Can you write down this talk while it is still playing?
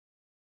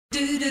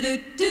Geoff,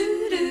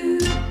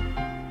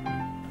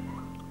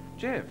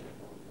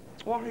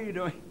 what are you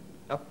doing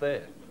up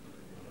there?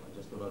 I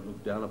just thought I'd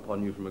look down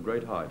upon you from a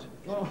great height.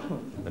 Oh.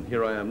 And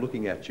here I am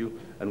looking at you,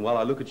 and while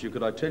I look at you,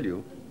 could I tell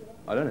you,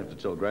 I don't have to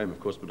tell Graham, of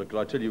course, but could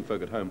I tell you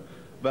folk at home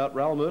about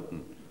Raoul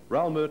Merton?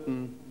 Raoul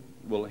Merton,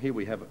 well, here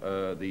we have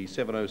the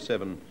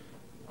 707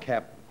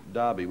 cap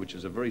derby, which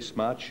is a very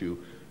smart shoe,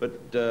 but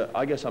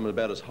I guess I'm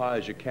about as high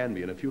as you can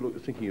be, and if you're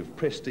thinking of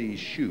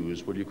prestige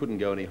shoes, well, you couldn't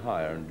go any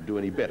higher and do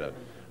any better,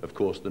 of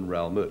course, than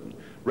Raoul Merton.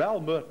 Raoul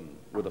Merton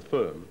were the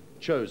firm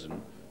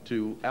chosen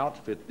to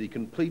outfit the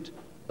complete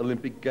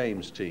Olympic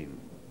Games team,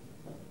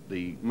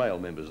 the male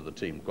members of the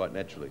team, quite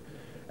naturally.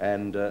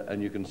 And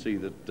you can see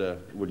that,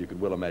 well, you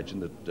could well imagine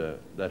that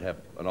they'd have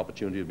an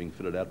opportunity of being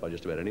fitted out by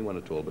just about anyone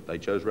at all, but they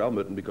chose Raoul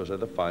Merton because they're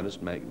the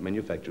finest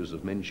manufacturers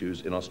of men's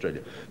shoes in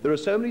Australia. There are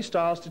so many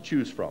styles to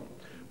choose from.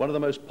 One of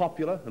the most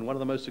popular and one of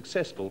the most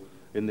successful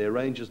in their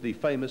range is the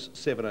famous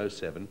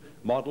 707,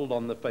 modelled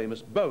on the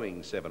famous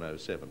Boeing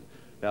 707.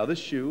 Now, this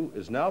shoe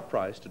is now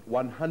priced at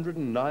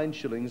 109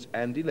 shillings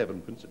and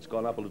 11 pence. It's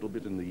gone up a little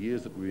bit in the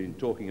years that we've been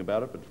talking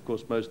about it, but of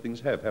course most things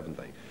have, haven't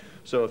they?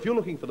 So if you're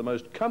looking for the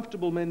most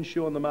comfortable men's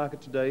shoe on the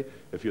market today,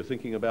 if you're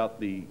thinking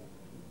about the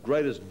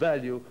greatest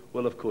value,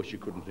 well, of course you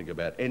couldn't think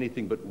about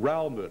anything but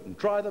Raoul Merton.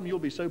 Try them, you'll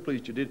be so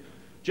pleased you did.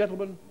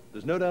 Gentlemen,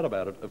 there's no doubt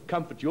about it, of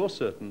comfort you're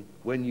certain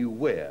when you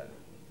wear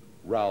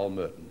Raoul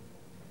Merton.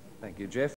 Thank you, Geoff.